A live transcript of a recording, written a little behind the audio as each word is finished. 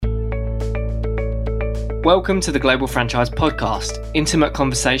Welcome to the Global Franchise Podcast, intimate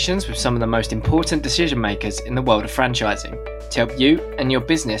conversations with some of the most important decision makers in the world of franchising to help you and your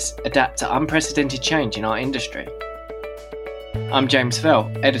business adapt to unprecedented change in our industry. I'm James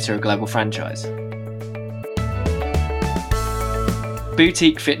Fell, editor of Global Franchise.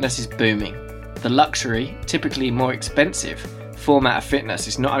 Boutique fitness is booming. The luxury, typically more expensive, format of fitness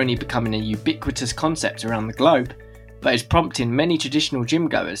is not only becoming a ubiquitous concept around the globe, but is prompting many traditional gym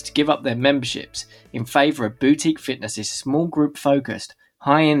goers to give up their memberships in favour of boutique fitness's small group focused,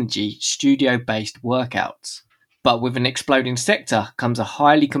 high energy, studio based workouts. But with an exploding sector comes a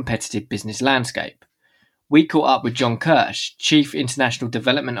highly competitive business landscape. We caught up with John Kersh, Chief International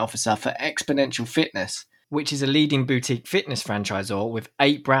Development Officer for Xponential Fitness, which is a leading boutique fitness franchisor with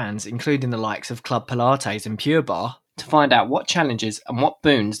 8 brands, including the likes of Club Pilates and Pure Barre, to find out what challenges and what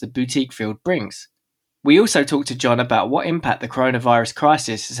boons the boutique field brings. We also talked to John about what impact the coronavirus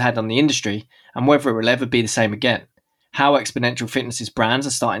crisis has had on the industry and whether it will ever be the same again, how Xponential Fitness's brands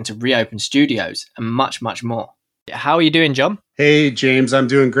are starting to reopen studios, and much, much more. How are you doing, John? Hey, James, I'm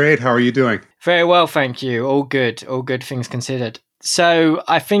doing great. How are you doing? Very well, thank you. All good, things considered. So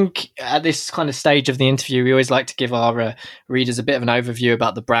I think at this kind of stage of the interview, we always like to give our readers a bit of an overview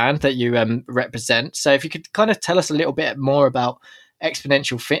about the brand that you represent. So if you could kind of tell us a little bit more about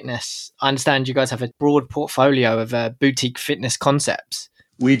Xponential Fitness. I understand you guys have a broad portfolio of boutique fitness concepts.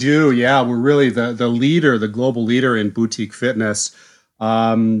 We do, yeah. We're really the leader, the global leader in boutique fitness.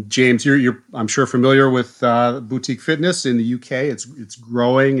 James, you're I'm sure familiar with boutique fitness in the UK. It's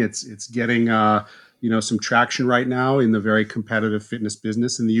growing. It's getting some traction right now in the very competitive fitness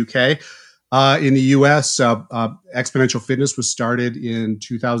business in the UK. In the US, Xponential Fitness was started in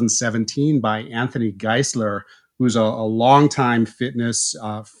 2017 by Anthony Geisler, who's a longtime fitness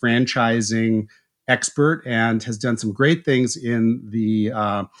franchising expert and has done some great things in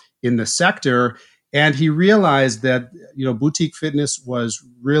the sector. And he realized that boutique fitness was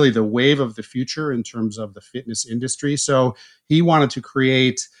really the wave of the future in terms of the fitness industry. So he wanted to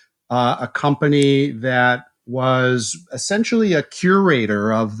create a company that was essentially a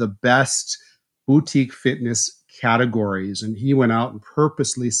curator of the best boutique fitness categories. And he went out and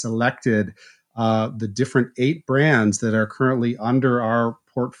purposely selected the different 8 brands that are currently under our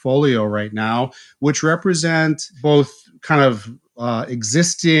portfolio right now, which represent both kind of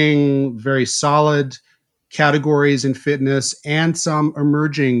existing, very solid categories in fitness and some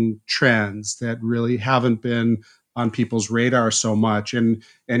emerging trends that really haven't been on people's radar so much. And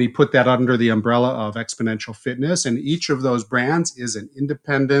he put that under the umbrella of Xponential Fitness. And each of those brands is an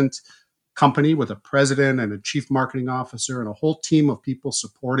independent company with a president and a chief marketing officer and a whole team of people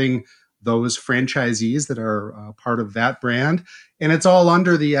supporting those franchisees that are part of that brand. And it's all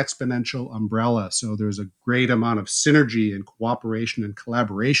under the Xponential umbrella. So there's a great amount of synergy and cooperation and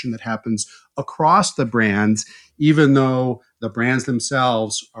collaboration that happens across the brands, even though the brands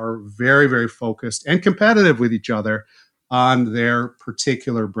themselves are very, very focused and competitive with each other on their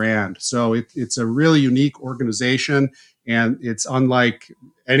particular brand. So it's a really unique organization, and it's unlike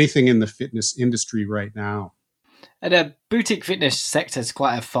anything in the fitness industry right now. And the boutique fitness sector is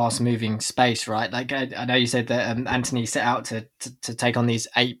quite a fast-moving space, right? Like I know you said that Anthony set out to take on these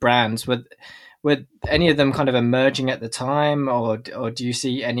 8 brands. Were any of them kind of emerging at the time, or do you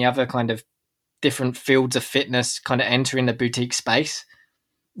see any other kind of different fields of fitness kind of entering the boutique space?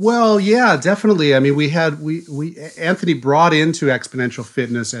 Well, yeah, definitely. I mean, we Anthony brought into Xponential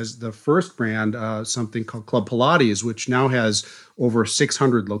Fitness as the first brand something called Club Pilates, which now has over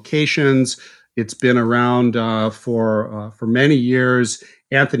 600 locations. It's been around for many years.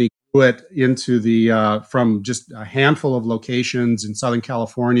 Anthony grew it into from just a handful of locations in Southern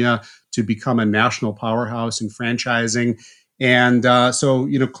California to become a national powerhouse in franchising. And so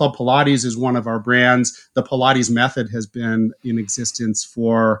Club Pilates is one of our brands. The Pilates method has been in existence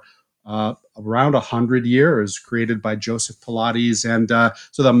for around 100 years, created by Joseph Pilates. And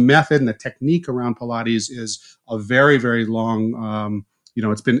so the method and the technique around Pilates is a very, very long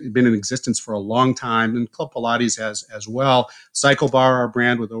it's been in existence for a long time, and Club Pilates has as well. Cycle Bar, our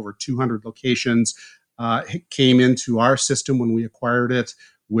brand with over 200 locations, came into our system when we acquired it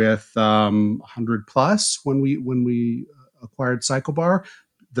with 100 plus when we acquired Cycle Bar.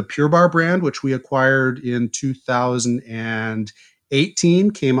 The Pure Barre brand, which we acquired in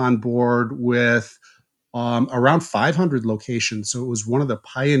 2018, came on board with around 500 locations. So it was one of the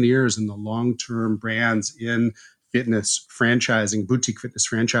pioneers in the long-term brands in fitness franchising, boutique fitness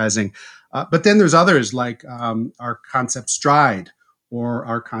franchising. But then there's others like our concept Stride or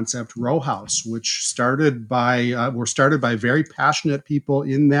our concept Row House, which were started by very passionate people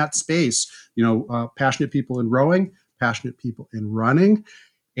in that space, passionate people in rowing, passionate people in running.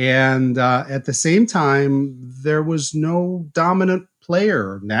 And at the same time, there was no dominant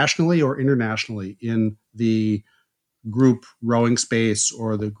player nationally or internationally in the group rowing space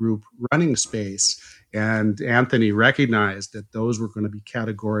or the group running space. And Anthony recognized that those were going to be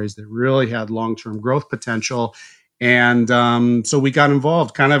categories that really had long term growth potential. And so we got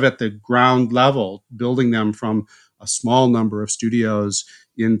involved kind of at the ground level, building them from a small number of studios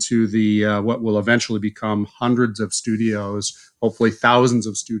into the what will eventually become hundreds of studios, hopefully thousands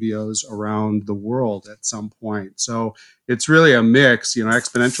of studios around the world at some point. So it's really a mix.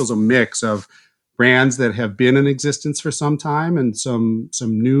 Xponential is a mix of brands that have been in existence for some time and some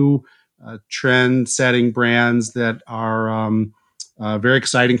new trend setting brands that are very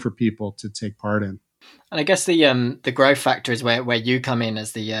exciting for people to take part in. And I guess the growth factor is where you come in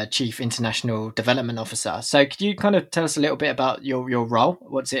as the Chief International Development Officer. So could you kind of tell us a little bit about your role?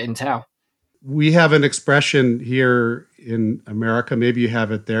 What's it entail? We have an expression here in America, maybe you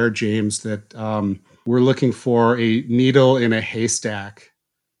have it there, James, that we're looking for a needle in a haystack.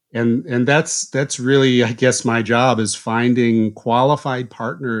 And that's really, I guess, my job is finding qualified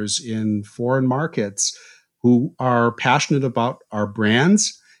partners in foreign markets who are passionate about our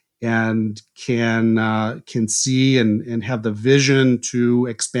brands and can see and have the vision to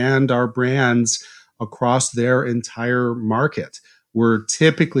expand our brands across their entire market. We're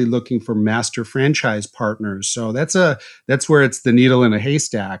typically looking for master franchise partners. So that's where it's the needle in a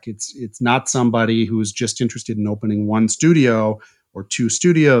haystack. It's not somebody who's just interested in opening one studio or two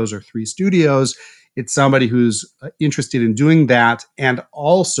studios or three studios. It's somebody who's interested in doing that and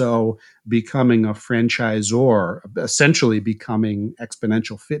also becoming a franchisor, essentially becoming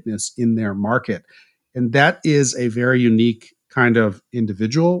Xponential Fitness in their market. And that is a very unique kind of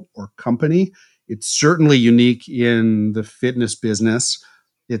individual or company. It's certainly unique in the fitness business.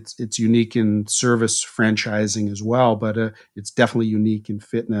 It's unique in service franchising as well, but it's definitely unique in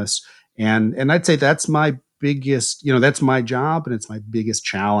fitness. And I'd say that's my biggest, that's my job, and it's my biggest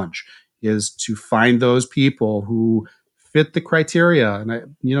challenge is to find those people who fit the criteria.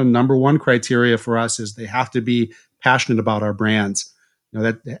 And number one criteria for us is they have to be passionate about our brands.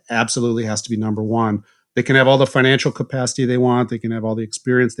 That absolutely has to be number one. They can have all the financial capacity they want, they can have all the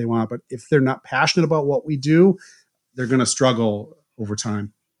experience they want, but if they're not passionate about what we do, they're going to struggle over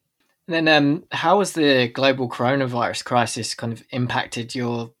time. And then how has the global coronavirus crisis kind of impacted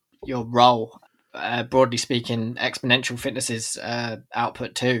your role? Broadly speaking, Xponential Fitness's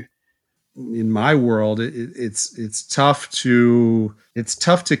output too. In my world, it's tough to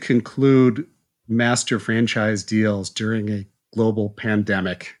conclude master franchise deals during a global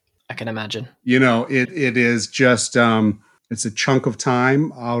pandemic. I can imagine. It is just it's a chunk of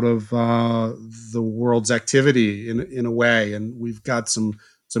time out of the world's activity in a way, and we've got some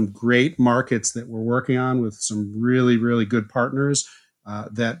great markets that we're working on with some really, really good partners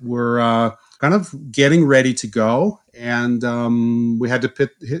that we're kind of getting ready to go. And we had to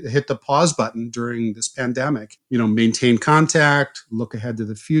hit the pause button during this pandemic, maintain contact, look ahead to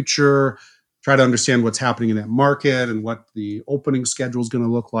the future, try to understand what's happening in that market and what the opening schedule is going to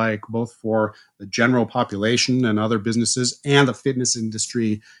look like, both for the general population and other businesses and the fitness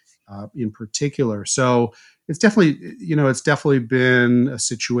industry in particular. So it's definitely been a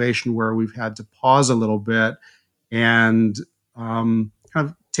situation where we've had to pause a little bit and kind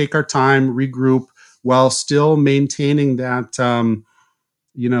of take our time, regroup, while still maintaining that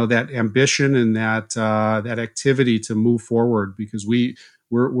that ambition and that activity to move forward, because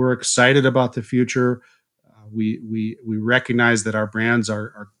we're excited about the future. We recognize that our brands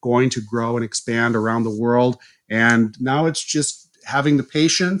are going to grow and expand around the world, and now it's just having the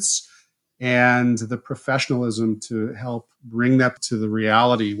patience and the professionalism to help bring that to the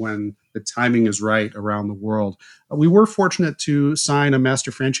reality when the timing is right around the world. We were fortunate to sign a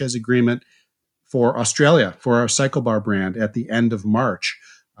master franchise agreement for Australia for our Cycle Bar brand at the end of March.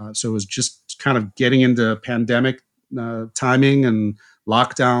 So it was just kind of getting into pandemic timing and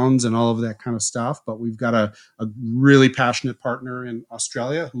lockdowns and all of that kind of stuff. But we've got a really passionate partner in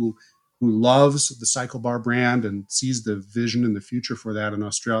Australia who loves the Cycle Bar brand and sees the vision and the future for that in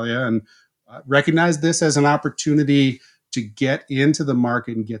Australia, and recognize this as an opportunity to get into the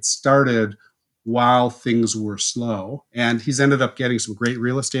market and get started while things were slow. And he's ended up getting some great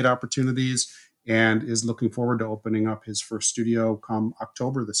real estate opportunities and is looking forward to opening up his first studio come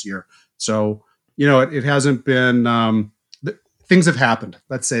October this year. So, it hasn't been, things have happened,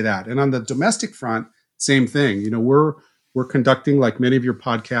 let's say that. And on the domestic front, same thing. We're conducting, like many of your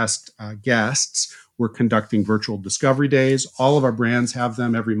podcast guests, we're conducting virtual discovery days. All of our brands have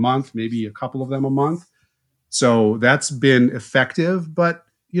them every month, maybe a couple of them a month. So that's been effective. But,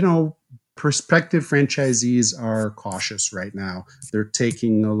 Prospective franchisees are cautious right now. They're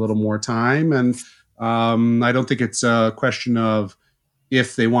taking a little more time, and I don't think it's a question of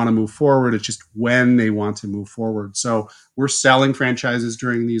if they want to move forward. It's just when they want to move forward. So we're selling franchises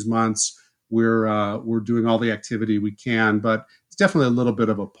during these months. We're doing all the activity we can, but it's definitely a little bit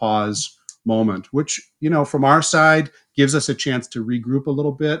of a pause moment, which, from our side gives us a chance to regroup a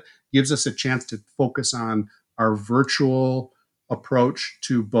little bit, gives us a chance to focus on our virtual approach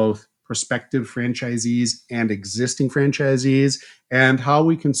to both prospective franchisees and existing franchisees, and how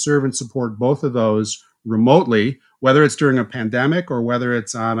we can serve and support both of those remotely, whether it's during a pandemic or whether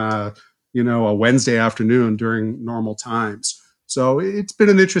it's on a Wednesday afternoon during normal times. So it's been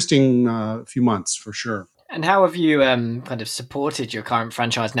an interesting few months for sure. And how have you kind of supported your current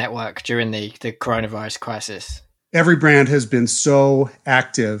franchise network during the coronavirus crisis? Every brand has been so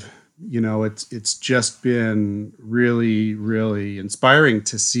active. It's just been really, really inspiring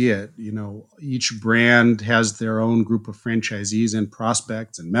to see it. Each brand has their own group of franchisees and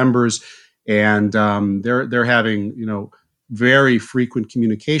prospects and members, and they're having very frequent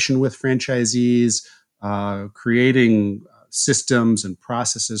communication with franchisees, creating systems and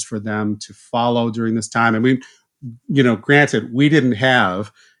processes for them to follow during this time. I mean, granted, we didn't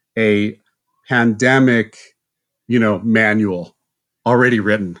have a pandemic manual already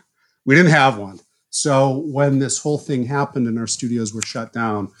written. We didn't have one. So when this whole thing happened and our studios were shut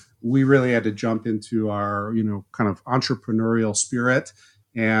down, we really had to jump into our, kind of entrepreneurial spirit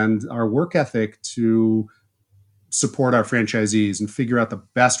and our work ethic to support our franchisees and figure out the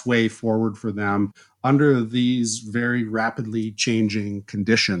best way forward for them under these very rapidly changing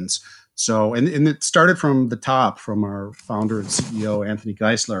conditions. So, and it started from the top, from our founder and CEO, Anthony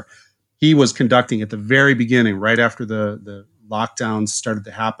Geisler. He was conducting at the very beginning, right after the lockdowns started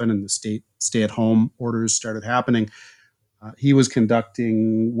to happen and the stay-at-home orders started happening. He was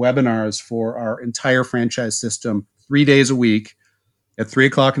conducting webinars for our entire franchise system 3 days a week at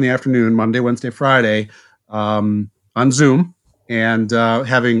 3:00 in the afternoon, Monday, Wednesday, Friday, on Zoom, and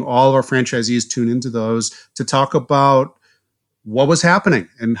having all of our franchisees tune into those to talk about what was happening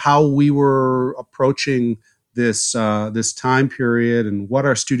and how we were approaching this time period and what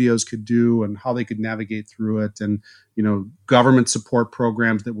our studios could do and how they could navigate through it, and government support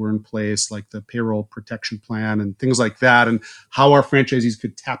programs that were in place like the payroll protection plan and things like that, and how our franchisees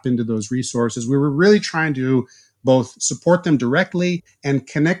could tap into those resources. We were really trying to both support them directly and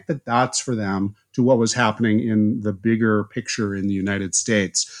connect the dots for them to what was happening in the bigger picture in the United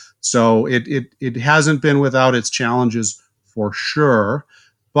States. So it hasn't been without its challenges for sure.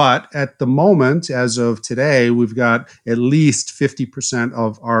 But at the moment, as of today, we've got at least 50%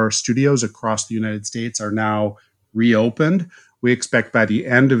 of our studios across the United States are now reopened. We expect by the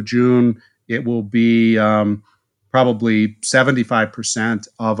end of June, it will be probably 75%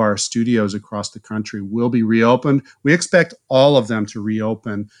 of our studios across the country will be reopened. We expect all of them to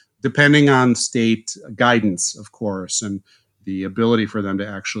reopen, depending on state guidance, of course, and the ability for them to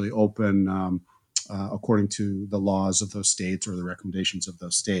actually open according to the laws of those states or the recommendations of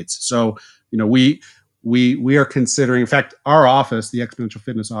those states. So, we are considering, in fact, our office, the Xponential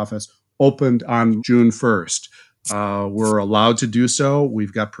Fitness office, opened on June 1st. We're allowed to do so.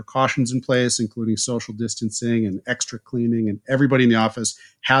 We've got precautions in place, including social distancing and extra cleaning, and everybody in the office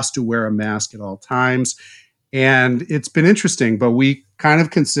has to wear a mask at all times. And it's been interesting, but we kind of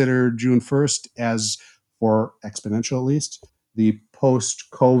consider June 1st as, for Xponential at least, the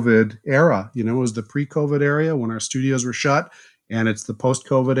post-COVID era. It was the pre-COVID area when our studios were shut, and it's the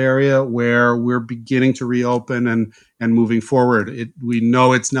post-COVID area where we're beginning to reopen and moving forward. We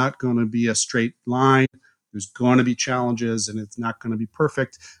know it's not going to be a straight line. There's going to be challenges, and it's not going to be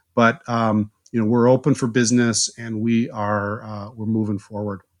perfect. But we're open for business, and we're moving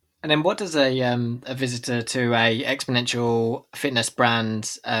forward. And then, what does a visitor to a Xponential Fitness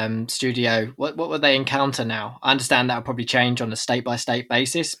brand studio, what would they encounter now? I understand that will probably change on a state by state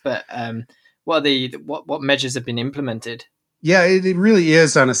basis, but what measures have been implemented? Yeah, it really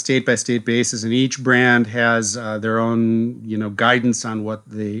is on a state by state basis, and each brand has their own guidance on what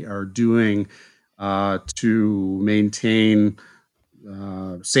they are doing to maintain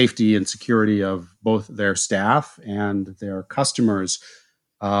safety and security of both their staff and their customers.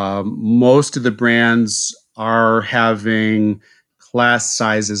 Most of the brands are having class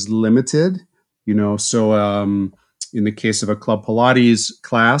sizes limited, so in the case of a Club Pilates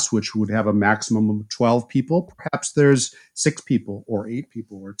class, which would have a maximum of 12 people, perhaps there's 6 people or 8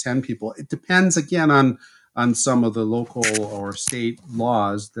 people or 10 people. It depends, again, on some of the local or state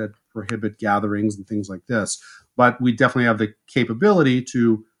laws that prohibit gatherings and things like this. But we definitely have the capability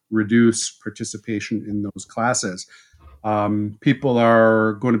to reduce participation in those classes. People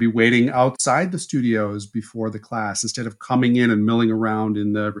are going to be waiting outside the studios before the class instead of coming in and milling around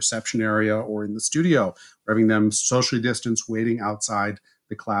in the reception area or in the studio. We're having them socially distanced, waiting outside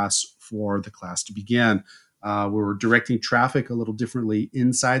the class for the class to begin. We're directing traffic a little differently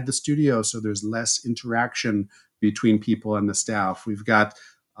inside the studio, so there's less interaction between people and the staff. We've got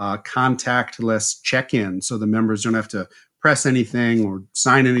contactless check-in, so the members don't have to press anything or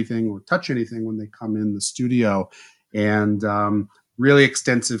sign anything or touch anything when they come in the studio, and really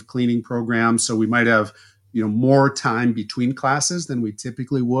extensive cleaning programs. So we might have more time between classes than we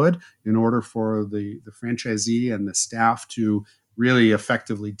typically would in order for the franchisee and the staff to really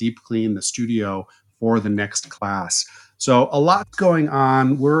effectively deep clean the studio for the next class. So a lot's going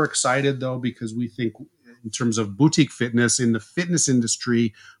on. We're excited though, because we think in terms of boutique fitness in the fitness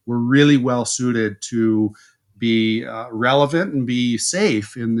industry, we're really well suited to be relevant and be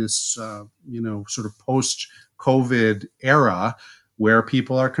safe in this, sort of post-COVID era where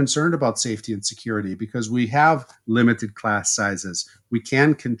people are concerned about safety and security because we have limited class sizes. We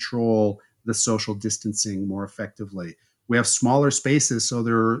can control the social distancing more effectively. We have smaller spaces, so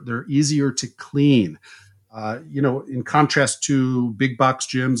they're easier to clean. In contrast to big box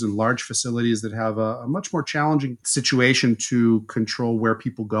gyms and large facilities that have a much more challenging situation to control where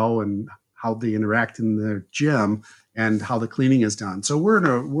people go and how they interact in the gym and how the cleaning is done. So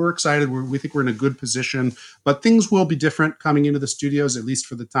we're excited. We think we're in a good position, but things will be different coming into the studios, at least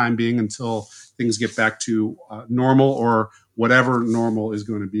for the time being, until things get back to normal or whatever normal is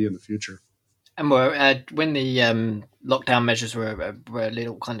going to be in the future. And when the lockdown measures were a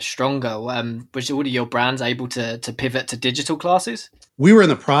little kind of stronger, was all of your brands able to pivot to digital classes? We were in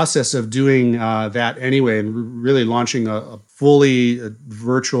the process of doing that anyway, and really launching a fully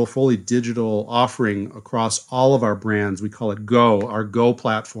virtual, fully digital offering across all of our brands. We call it Go, our Go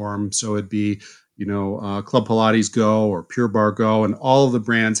platform. So it'd be, Club Pilates Go or Pure Barre Go, and all of the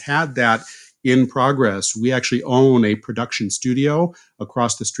brands had that in progress. We actually own a production studio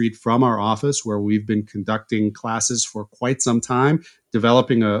across the street from our office where we've been conducting classes for quite some time,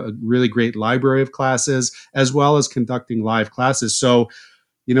 developing a really great library of classes, as well as conducting live classes. So,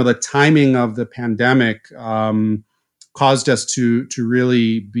 the timing of the pandemic caused us to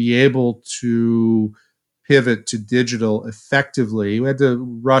really be able to pivot to digital effectively. We had to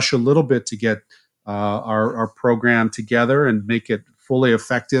rush a little bit to get our program together and make it fully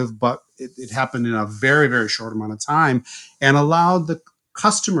effective, but it happened in a very, very short amount of time and allowed the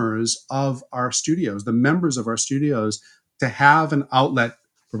customers of our studios, the members of our studios, to have an outlet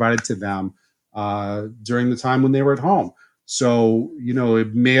provided to them during the time when they were at home. So,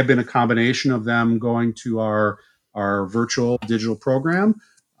 it may have been a combination of them going to our virtual digital program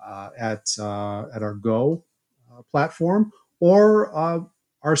at our Go platform, or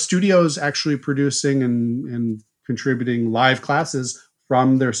our studios actually producing and contributing live classes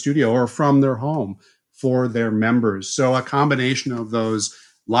from their studio or from their home for their members. So a combination of those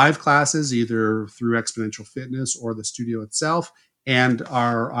live classes, either through Xponential Fitness or the studio itself, and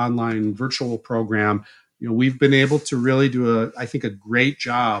our online virtual program, we've been able to really do I think a great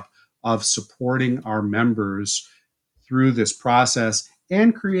job of supporting our members through this process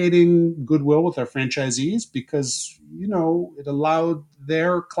and creating goodwill with our franchisees because, it allowed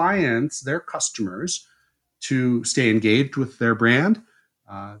their clients, their customers, to stay engaged with their brand,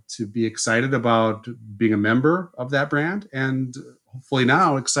 to be excited about being a member of that brand, and hopefully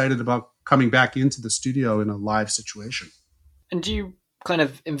now excited about coming back into the studio in a live situation. And do you kind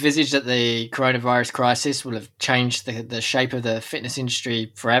of envisage that the coronavirus crisis will have changed the shape of the fitness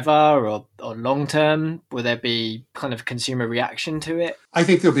industry forever or long term? Will there be kind of consumer reaction to it? I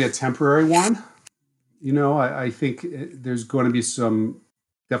think there'll be a temporary one. I think there's going to be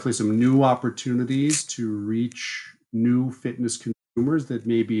definitely some new opportunities to reach new fitness consumers that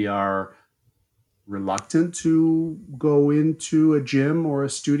maybe are reluctant to go into a gym or a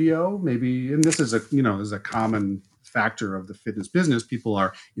studio. Maybe, and this is a common factor of the fitness business. People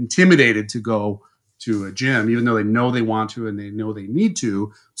are intimidated to go to a gym, even though they know they want to and they know they need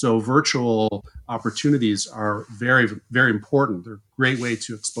to. So virtual opportunities are very, very important. They're a great way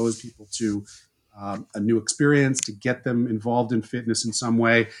to expose people to a new experience, to get them involved in fitness in some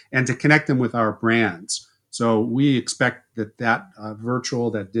way, and to connect them with our brands. So we expect that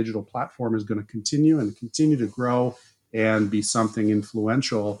that digital platform is going to continue to grow and be something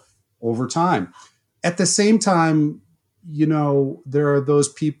influential over time. At the same time, there are those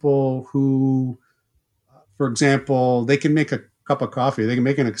people who, for example, they can make a cup of coffee, they can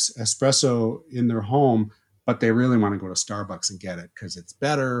make an espresso in their home, but they really want to go to Starbucks and get it because it's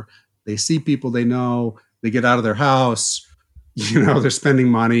better. They see people they know, they get out of their house, They're spending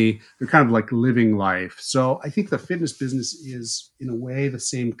money. They're kind of like living life. So I think the fitness business is, in a way, the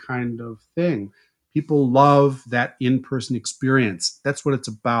same kind of thing. People love that in-person experience. That's what it's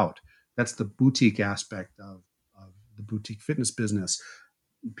about. That's the boutique aspect of the boutique fitness business.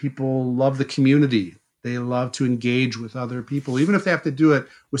 People love the community. They love to engage with other people, even if they have to do it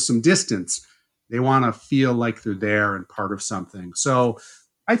with some distance. They want to feel like they're there and part of something. So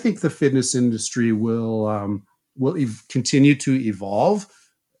I think the fitness industry will continue to evolve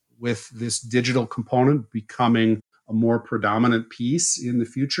with this digital component becoming a more predominant piece in the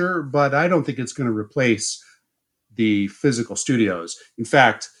future. But I don't think it's going to replace the physical studios. In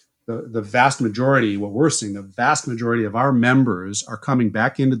fact, the vast majority, what we're seeing, the vast majority of our members are coming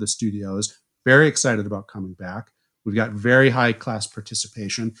back into the studios, very excited about coming back. We've got very high class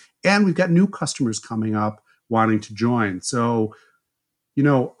participation, and we've got new customers coming up wanting to join. So,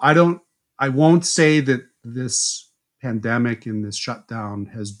 I won't say that this pandemic and this shutdown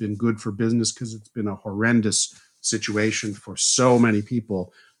has been good for business, because it's been a horrendous situation for so many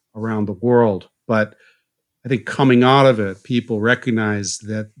people around the world. But I think coming out of it, people recognize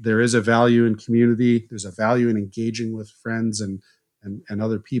that there is a value in community. There's a value in engaging with friends and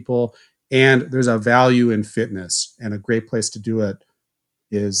other people. And there's a value in fitness. And a great place to do it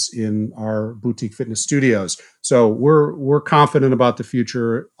is in our boutique fitness studios. So we're confident about the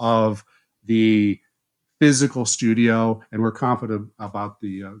future of the physical studio, and we're confident about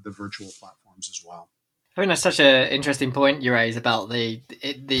the virtual platforms as well. I think that's such an interesting point you raise about the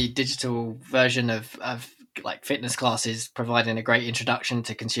digital version of like fitness classes providing a great introduction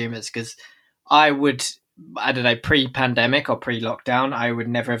to consumers. Because I would, I don't know, pre-pandemic or pre-lockdown, I would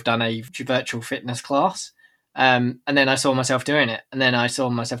never have done a virtual fitness class. And then I saw myself doing it, and then I saw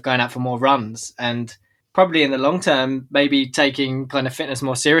myself going out for more runs, and probably in the long term, maybe taking kind of fitness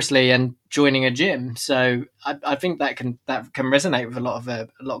more seriously and joining a gym. So I think that can resonate with a lot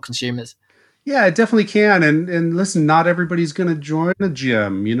of consumers. Yeah, it definitely can. And listen, not everybody's going to join a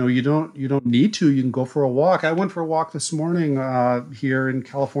gym. You don't need to. You can go for a walk. I went for a walk this morning here in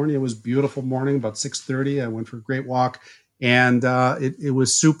California. It was a beautiful morning, about 6:30. I went for a great walk, and it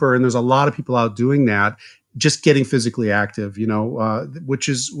was super. And there's a lot of people out doing that, just getting physically active. Which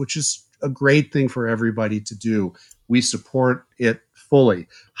is a great thing for everybody to do. We support it fully,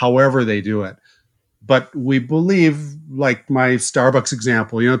 however they do it. But we believe, like my Starbucks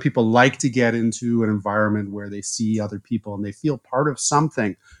example, people like to get into an environment where they see other people and they feel part of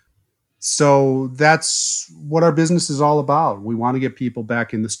something. So that's what our business is all about. We want to get people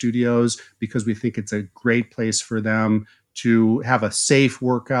back in the studios because we think it's a great place for them to have a safe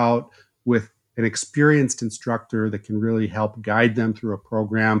workout with an experienced instructor that can really help guide them through a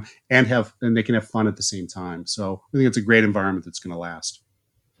program, and they can have fun at the same time. So I think it's a great environment that's going to last.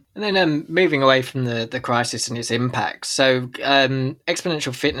 And then moving away from the crisis and its impacts. So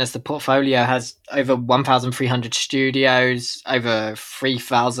Xponential Fitness, the portfolio has over 1,300 studios, over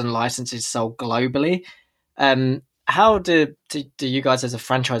 3,000 licenses sold globally. How do you guys as a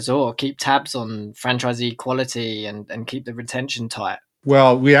franchisor keep tabs on franchisee quality and keep the retention tight?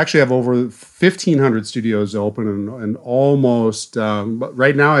 Well, we actually have over 1,500 studios open, and almost, but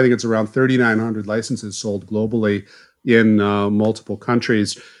right now, I think it's around 3,900 licenses sold globally in multiple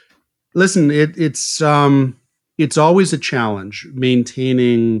countries. Listen, it's always a challenge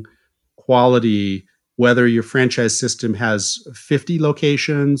maintaining quality, whether your franchise system has 50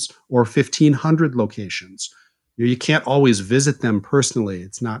 locations or 1,500 locations. You can't always visit them personally.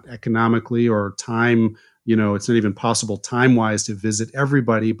 It's not economically or time. It's not even possible time wise to visit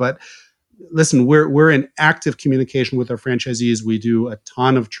everybody. But listen, we're in active communication with our franchisees. We do a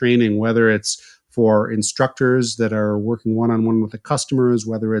ton of training, whether it's for instructors that are working one-on-one with the customers,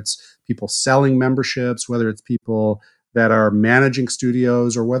 whether it's people selling memberships, whether it's people that are managing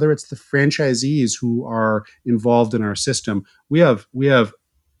studios, or whether it's the franchisees who are involved in our system. We have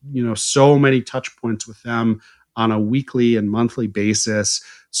so many touch points with them on a weekly and monthly basis,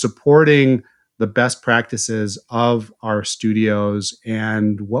 supporting the best practices of our studios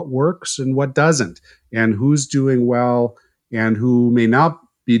and what works and what doesn't, and who's doing well and who may not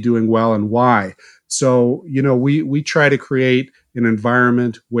be doing well and why. So, we try to create an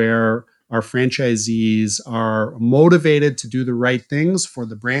environment where our franchisees are motivated to do the right things for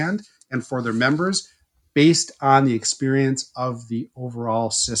the brand and for their members based on the experience of the overall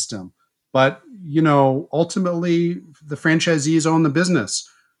system. But, ultimately, the franchisees own the business.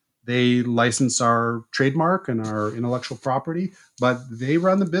 They license our trademark and our intellectual property, but they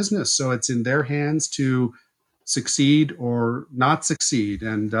run the business. So it's in their hands to succeed or not succeed.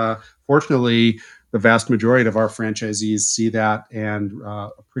 And fortunately, the vast majority of our franchisees see that and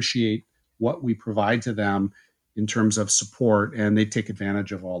appreciate what we provide to them. in terms of support, and they take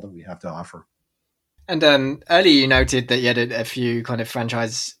advantage of all that we have to offer. And earlier you noted that you had a few kind of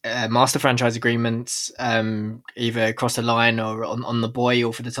franchise, master franchise agreements, either across the line or on the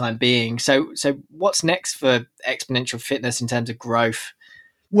boil for the time being. So what's next for Xponential Fitness in terms of growth?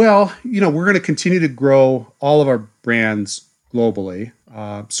 Well, we're going to continue to grow all of our brands globally.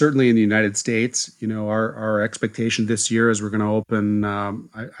 Certainly in the United States, our expectation this year is we're going to open,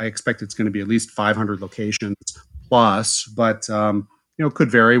 I expect it's going to be at least 500 locations plus, but it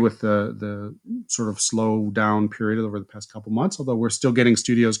could vary with the sort of slow down period over the past couple months, although we're still getting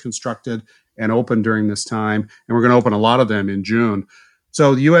studios constructed and open during this time. And we're going to open a lot of them in June.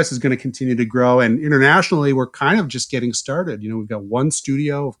 So the U.S. is going to continue to grow. And internationally, we're kind of just getting started. We've got one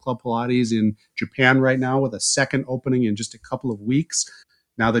studio of Club Pilates in Japan right now with a second opening in just a couple of weeks.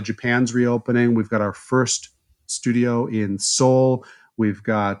 Now that Japan's reopening, we've got our first studio in Seoul. We've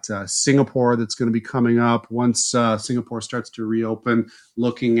got Singapore that's going to be coming up once Singapore starts to reopen,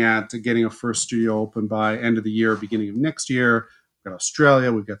 looking at getting a first studio open by end of the year, beginning of next year. We've got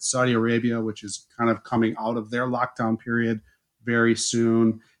Australia. We've got Saudi Arabia, which is kind of coming out of their lockdown period very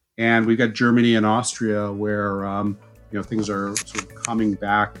soon. And we've got Germany and Austria where things are sort of coming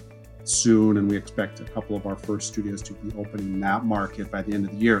back soon, and we expect a couple of our first studios to be opening in that market by the end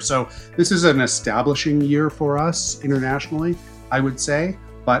of the year. So this is an establishing year for us internationally, I would say,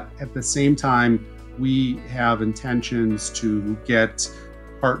 but at the same time, we have intentions to get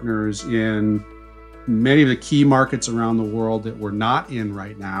partners in many of the key markets around the world that we're not in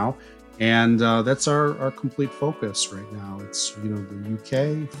right now. And that's our complete focus right now. It's, the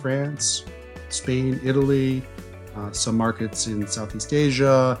UK, France, Spain, Italy, some markets in Southeast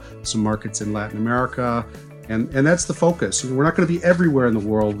Asia, some markets in Latin America. And that's the focus. We're not going to be everywhere in the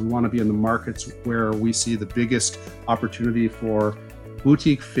world. We want to be in the markets where we see the biggest opportunity for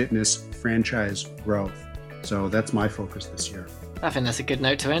boutique fitness franchise growth. So that's my focus this year. I think that's a good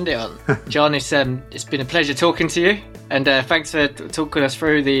note to end it on. John, it's been a pleasure talking to you. And thanks for talking us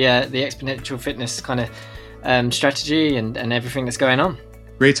through the Xponential Fitness kind of strategy and everything that's going on.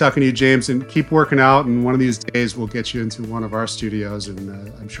 Great talking to you, James, and keep working out. And one of these days, we'll get you into one of our studios, and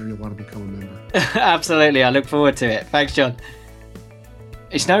I'm sure you'll want to become a member. Absolutely. I look forward to it. Thanks, John.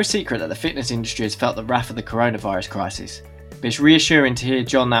 It's no secret that the fitness industry has felt the wrath of the coronavirus crisis, but it's reassuring to hear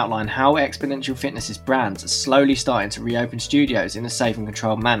John outline how Xponential Fitness's brands are slowly starting to reopen studios in a safe and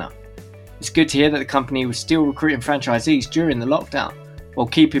controlled manner. It's good to hear that the company was still recruiting franchisees during the lockdown, while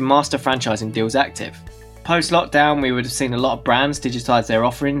keeping master franchising deals active. Post-lockdown, we would have seen a lot of brands digitise their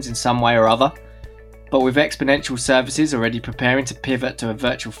offerings in some way or other, but with Xponential services already preparing to pivot to a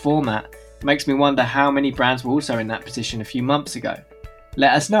virtual format, it makes me wonder how many brands were also in that position a few months ago.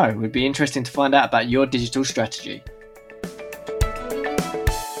 Let us know, it would be interesting to find out about your digital strategy.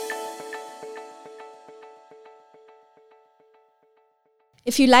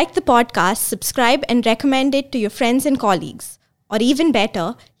 If you like the podcast, subscribe and recommend it to your friends and colleagues. Or even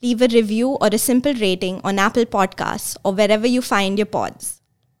better, leave a review or a simple rating on Apple Podcasts or wherever you find your pods.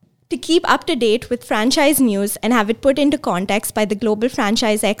 To keep up to date with franchise news and have it put into context by the global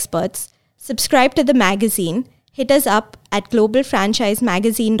franchise experts, subscribe to the magazine, hit us up at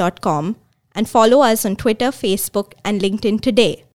globalfranchisemagazine.com, and follow us on Twitter, Facebook, and LinkedIn today.